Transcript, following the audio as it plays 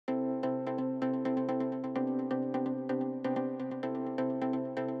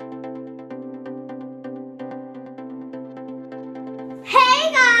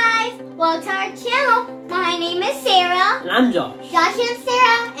Welcome to our channel. My name is Sarah. And I'm Josh. Josh and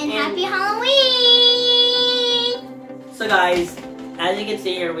Sarah, and happy Halloween! So guys, as you can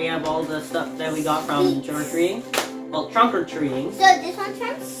see here, we have all the stuff that we got from trick or treating. Well, trunk or treating. So this one's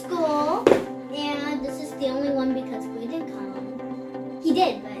from school, and this is the only one because we didn't come. He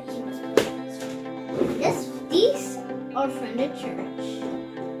did, but he was These are from the church.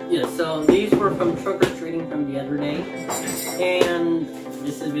 Yeah, so these were from trick or treating from the other day, and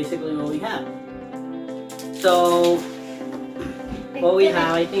this is basically what we have. So what we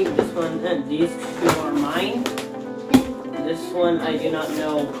have, I think this one and these two are mine. This one I do not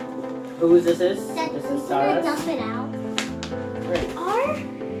know whose this is. This is Sarah's. Dump it out. Right.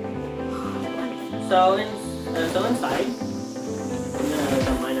 So inside, I'm gonna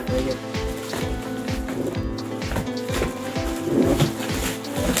dump mine up right here.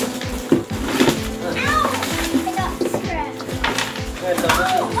 So this is the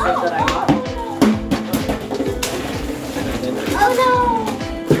stuff that I got. Oh no!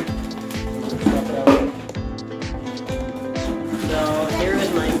 So here is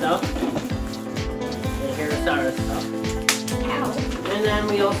my stuff. And here is Sarah's stuff. Ow. And then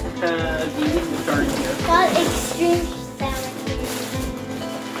we also have these which are in here. Got extreme salad here.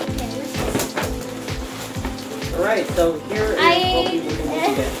 Alright, so here is what we were going to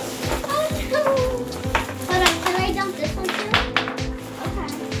get. Oh no! Hold on, can I dump this one too?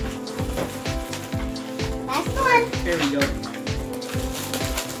 Last one. Here we go.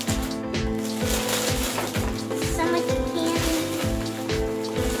 So much candy.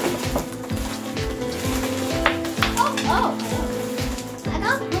 Oh. I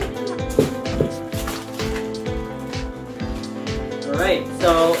got Pokemon. Alright,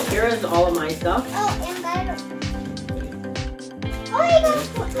 so here is all of my stuff. Oh, and I got glitter.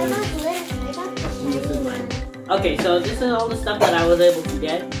 And this is mine. Okay, so this is all the stuff that I was able to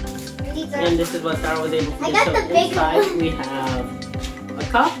get. And this is what Sarah was able to get. got the big inside one. we have a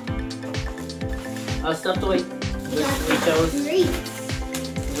cup, a stuffed toy, which we chose.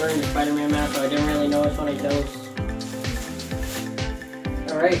 We're in the Spider-Man mask, so I didn't really know which one I chose.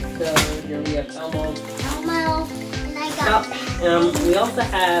 Alright, so here we have Elmo. And I got We also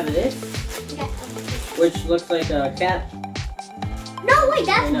have this, which looks like a cat. No, wait,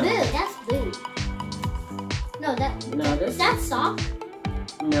 that's No. Boo. That's Boo. No, that's Sock.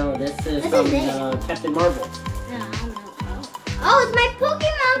 No, this is What's from his name? Captain Marvel. No, I don't know. Oh, it's my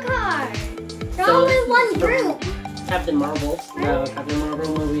Pokemon card. They're So all this in one is from group. Captain Marvel. No, Captain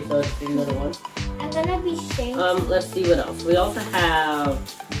Marvel movie, so it's another one. I'm gonna be shamed. Let's see what else. We also have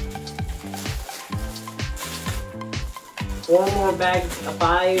 4 more bags,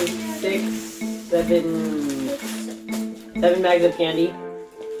 5, 6, 7 bags of candy.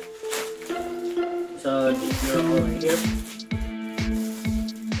 So these are all right here.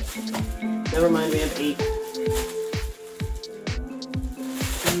 Never mind, we have 8.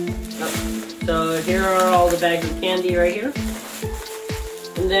 Oh, so here are all the bags of candy right here.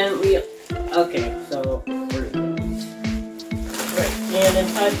 And then okay, so right, and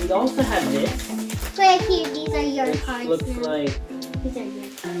inside we also have this. Wait, here, these are your Which cards. looks now. like. These are your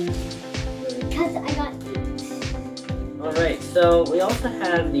cards. Because I got 8. Alright, so we also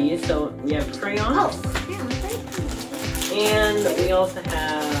have these. So we have crayons. Oh, yeah, And we also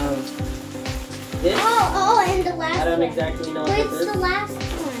have this. Oh, and the last one. I don't exactly know what Where's this is. the last one?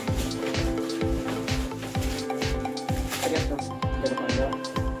 I guess we're gonna find out.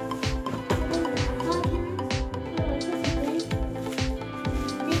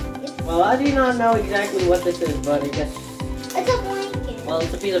 Well, I do not know exactly what this is, but I guess. It's a blanket. Well,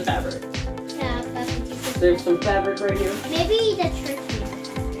 it's a piece of fabric. Yeah, but There's some fabric right here. maybe the turkey.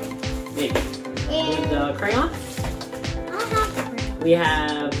 Maybe. And With crayons. I'll have the crayons. We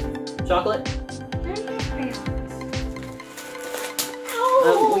have chocolate. I don't have crayons.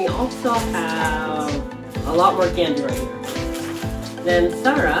 We also have a lot more candy right here. Then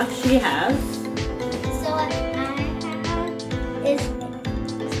Sarah, she has. So what I have is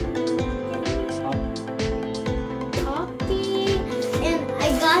coffee, and I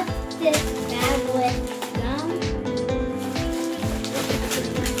got this bag with gum.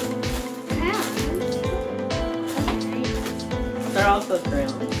 Sarah also has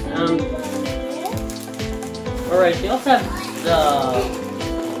crayons. Alright, she also has the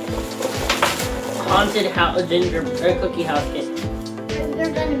haunted house cookie house kit.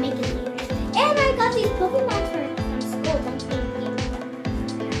 We're gonna make it later. And I got these Pokemon from school. Don't forget.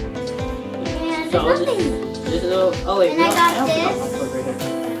 And So there's nothing. this is oh wait, And we I also got have this. one right here.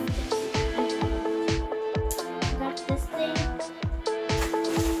 Got this thing.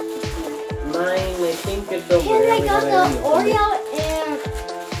 Mine, I think it's over And there. I got the Oreo and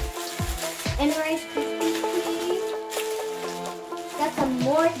got some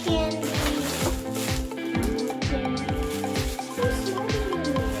more candy.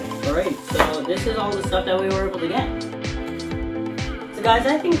 Alright, so this is all the stuff that we were able to get. So guys,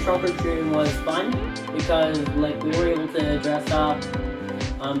 I think trunk or treating was fun because like we were able to dress up,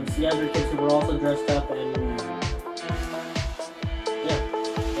 see other kids who were also dressed up, and yeah,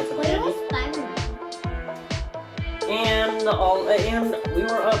 get some candy. And we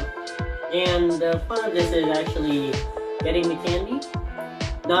were up. And the fun of this is actually getting the candy,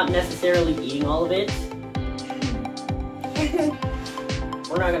 not necessarily eating all of it.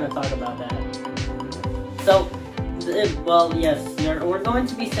 We're not going to talk about that. So, well, yes, we're going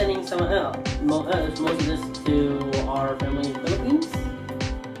to be sending some most of this to our family in the Philippines,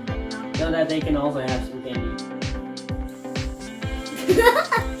 so that they can also have some candy.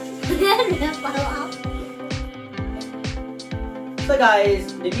 So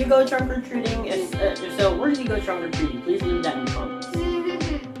guys, did you go trunk or treating? If so, where did you go trunk or treating? Please leave that in the comments.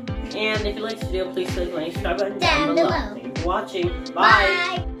 And if you like this video, please click the like, subscribe button down below. Thank you for watching.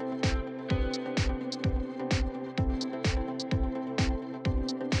 Bye.